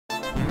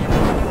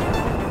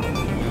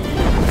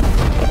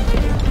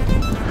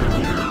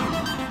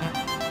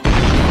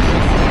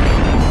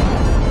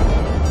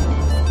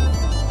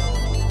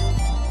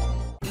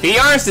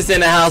v.g.r.'s is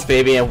in the house,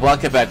 baby, and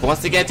welcome back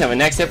once again to our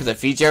next episode of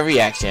v.g.r.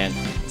 Reaction.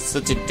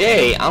 So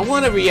today, I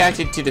want to react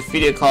to the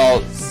video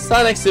called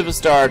Sonic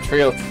Superstar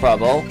Trio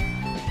Trouble.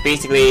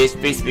 Basically, it's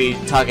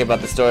talking about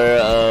the story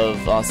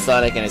of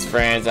Sonic and his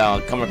friends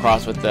coming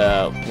across with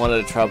one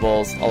of the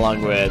troubles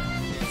along with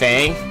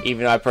Fang,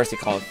 even though I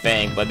personally call him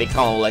Fang, but they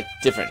call him like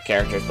different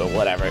characters, but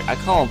whatever. I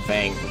call him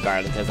Fang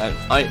regardless, because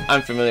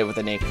I'm familiar with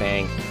the name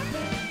Fang.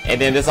 And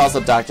then there's also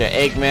Dr.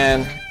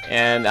 Eggman,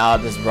 and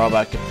this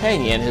robot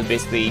companion who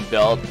basically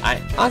built,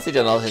 I honestly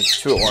don't know his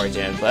true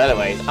origin, but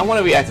anyways, I want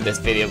to react to this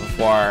video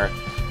before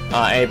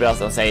anybody else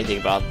don't say anything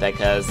about that,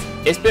 because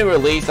it's been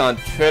released on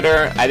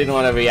Twitter. I didn't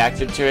want to react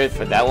to it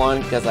for that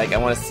one, because like I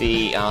want to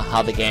see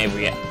how the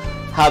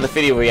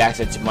video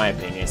reacted to my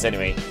opinion. So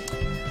anyway,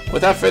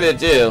 without further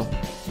ado,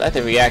 let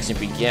the reaction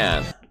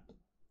begin.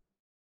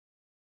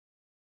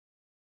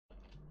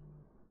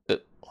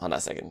 Hold on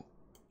a second.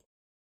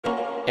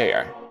 Here we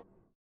are.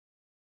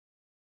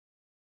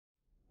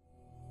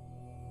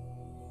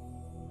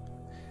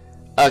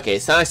 Okay,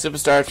 Sonic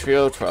Superstar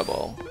Trio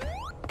Trouble.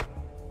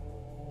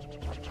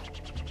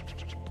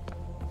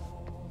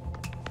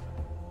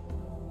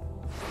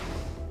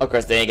 Of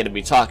course, they ain't gonna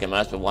be talking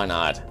much, but why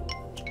not?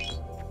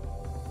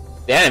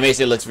 The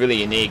animation looks really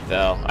unique,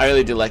 though. I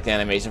really do like the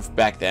animation from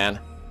back then.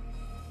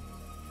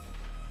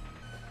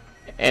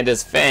 And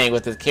this Fang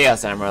with his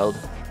Chaos Emerald.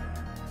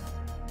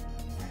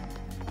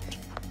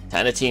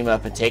 Time to team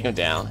up and take him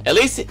down. At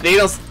least they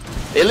don't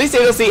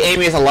see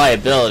Amy as a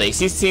liability.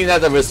 She's seen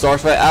as a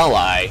resourceful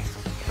ally.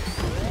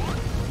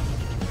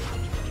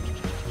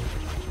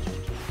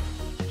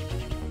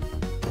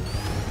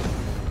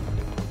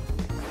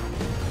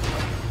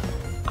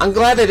 I'm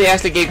glad that they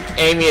actually gave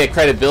Amy a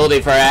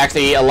credibility for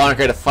actually allowing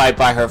her to fight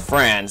by her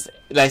friends.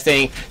 Like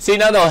saying, see,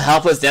 now no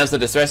helpless damsel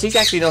in distress, she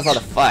actually knows how to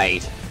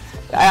fight.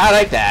 I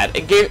like that.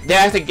 They're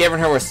actually giving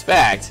her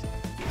respect.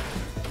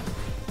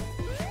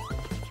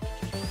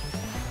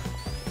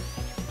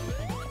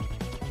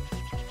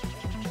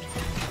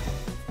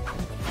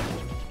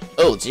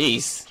 Oh,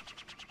 jeez.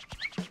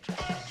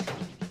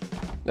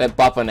 That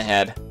bop on the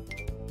head.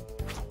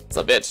 What's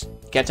up, bitch?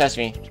 Can't touch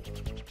me.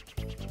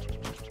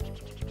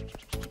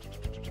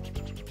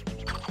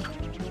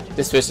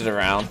 Just switch it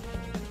around.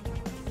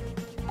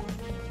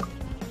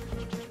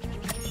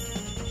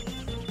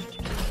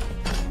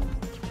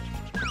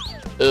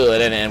 Ooh, it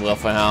didn't end well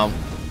for him.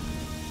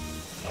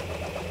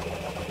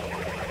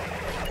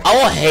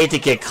 I would hate to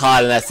get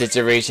caught in that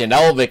situation.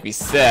 That will make me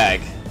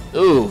sick.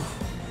 Ooh.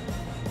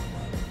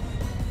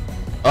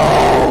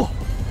 Oh!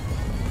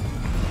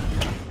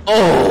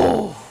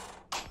 Oh!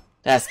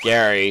 That's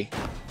scary.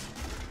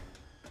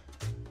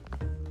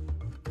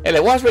 Hey,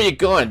 like, watch where you're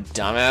going,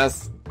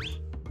 dumbass.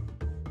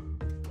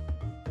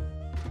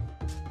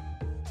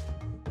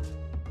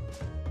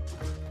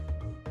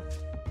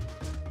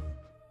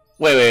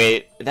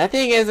 Wait. That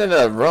thing isn't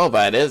a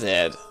robot, is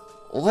it?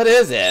 What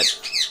is it?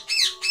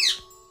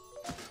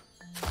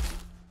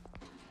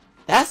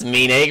 That's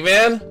mean,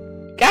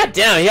 Eggman. God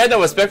damn, he had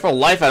no respect for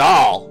life at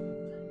all.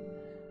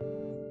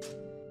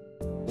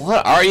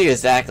 What are you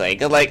exactly?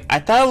 Cause like, I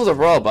thought it was a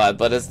robot,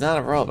 but it's not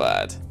a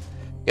robot.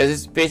 Because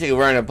it's basically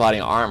wearing a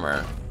body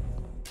armor.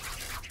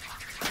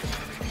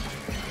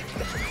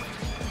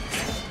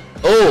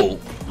 Oh,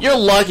 you're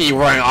lucky you're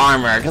wearing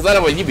armor, because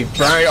otherwise you'd be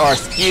burned or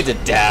skewed to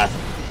death.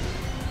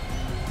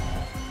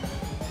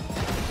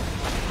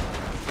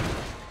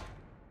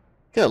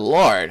 Good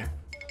lord.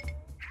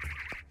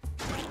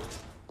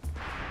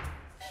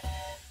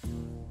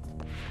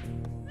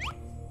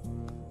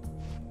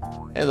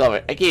 It's over.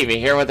 I can't even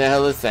hear what the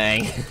hell it's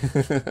saying.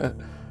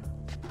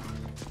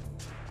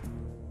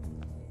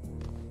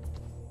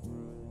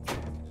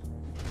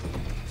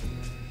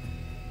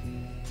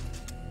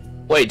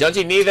 Wait, don't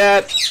you need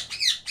that?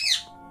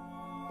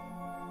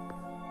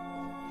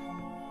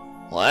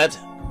 What?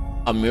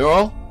 A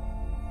mural?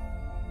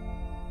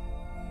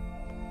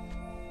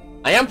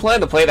 I am planning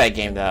to play that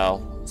game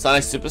though.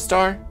 Sonic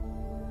Superstar?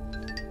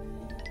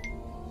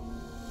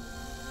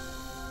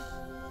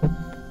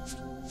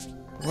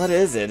 What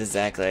is it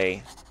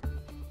exactly?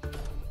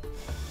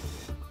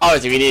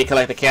 Obviously, we need to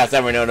collect the Chaos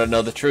Emerald to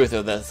know the truth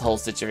of this whole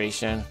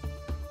situation.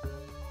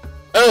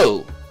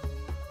 Oh!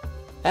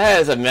 That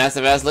is a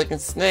massive ass looking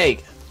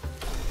snake.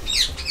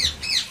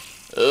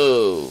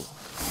 Oh.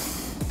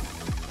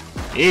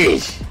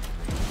 Eesh.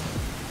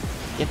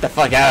 Get the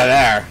fuck out of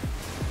there.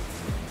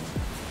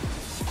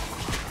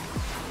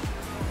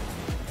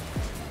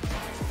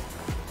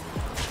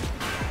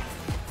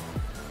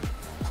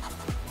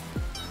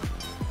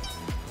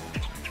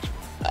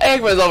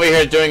 Eggman's over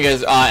here doing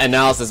his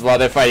analysis while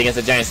they're fighting against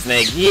a giant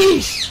snake.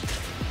 Yeesh!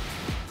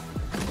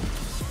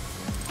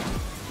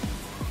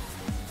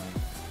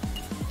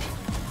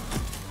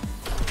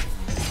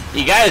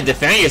 You gotta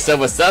defend yourself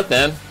with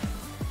something.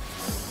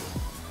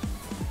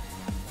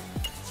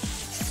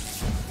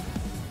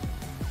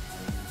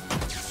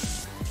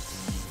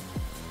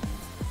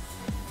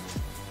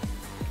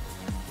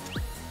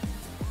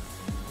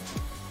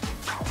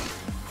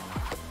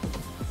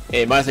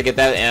 Hey, might as well get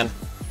that in.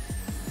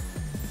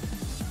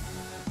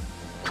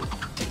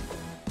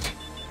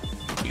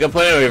 can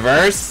put it in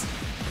reverse?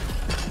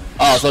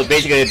 Oh, so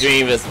basically the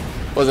dream was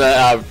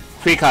a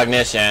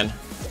precognition.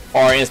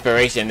 Or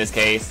inspiration in this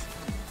case.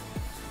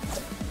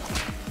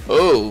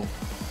 Ooh.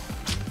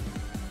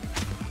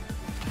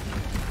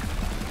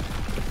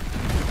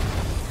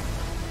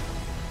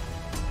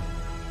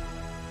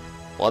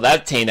 Well,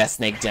 that tamed that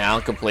snake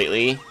down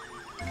completely.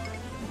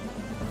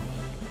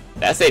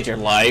 That saved your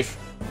life.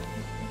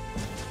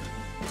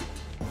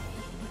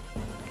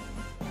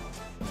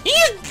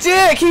 You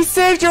dick! He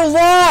saved your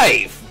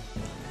life!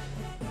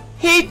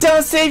 He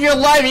don't save your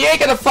life! You ain't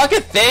gonna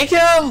fucking thank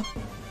him?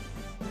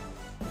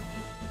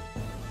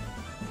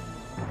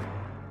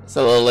 It's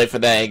a little late for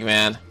that,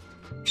 Eggman.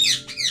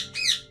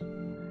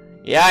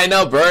 Yeah, I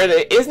know, Bert.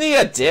 Isn't he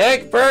a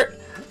dick, Bert?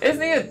 Isn't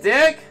he a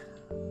dick?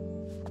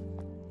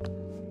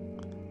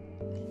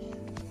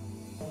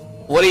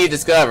 What have you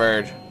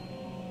discovered?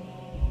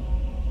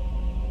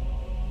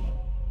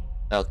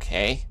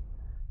 Okay.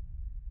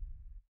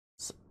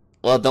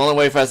 Well, the only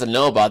way for us to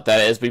know about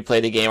that is we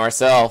play the game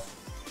ourselves.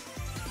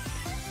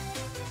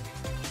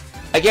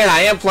 Again,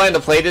 I am planning to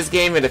play this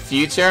game in the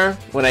future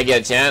when I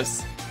get a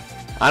chance.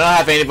 I don't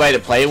have anybody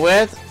to play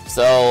with,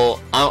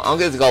 so I'm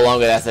going to go along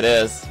with it as it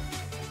is.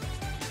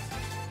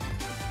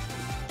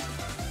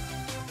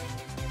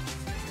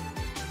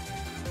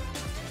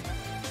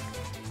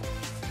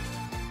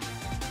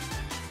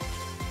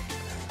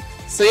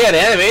 So yeah,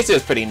 the animation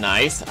is pretty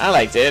nice. I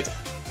liked it.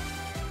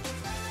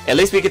 At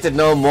least we get to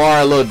know more,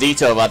 a little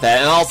detail about that.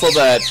 And also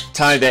the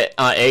time that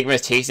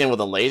Eggman's chasing with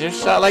a laser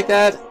shot like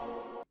that.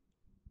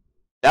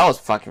 That was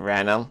fucking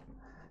random.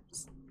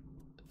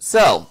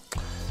 So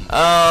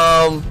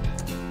I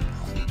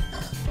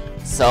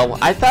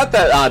thought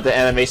that the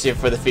animation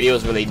for the video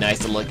was really nice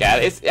to look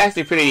at. It's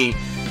actually pretty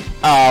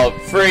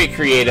very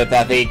creative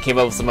that they came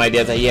up with some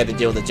ideas that he had to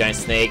deal with a giant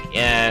snake,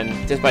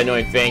 and just by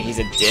knowing Fang, he's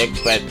a dick,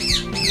 but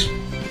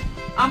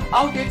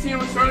I'll get to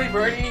you shortly,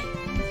 Birdie.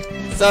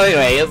 So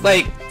anyway, it's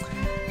like,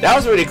 that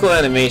was really cool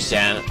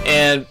animation,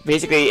 and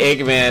basically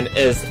Eggman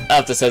is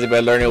up to something by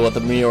learning what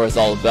the mirror is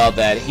all about.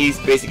 That he's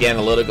basically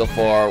analytical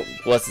for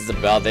what it's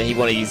about, that he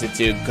want to use it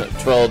to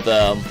control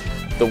the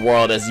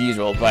world as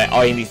usual, but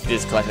all he needs to do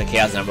is collect the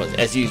chaos numbers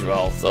as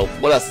usual. So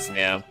what else is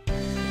new?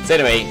 So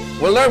anyway,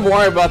 we'll learn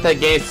more about that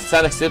game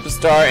Sonic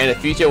Superstar in the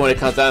future when it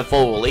comes out in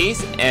full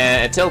release,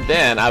 and until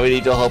then, I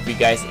really do hope you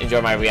guys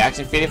enjoy my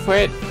reaction video for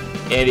it.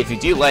 And if you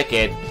do like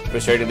it, be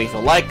sure to leave a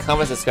like,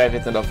 comment, subscribe,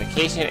 hit the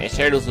notification, and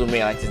share those who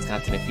may like this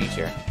content in the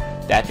future.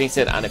 That being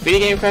said, I'm the Video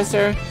Game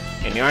Professor,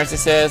 and the answer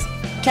says,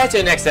 catch you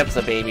in the next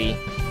episode, baby.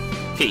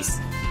 Peace.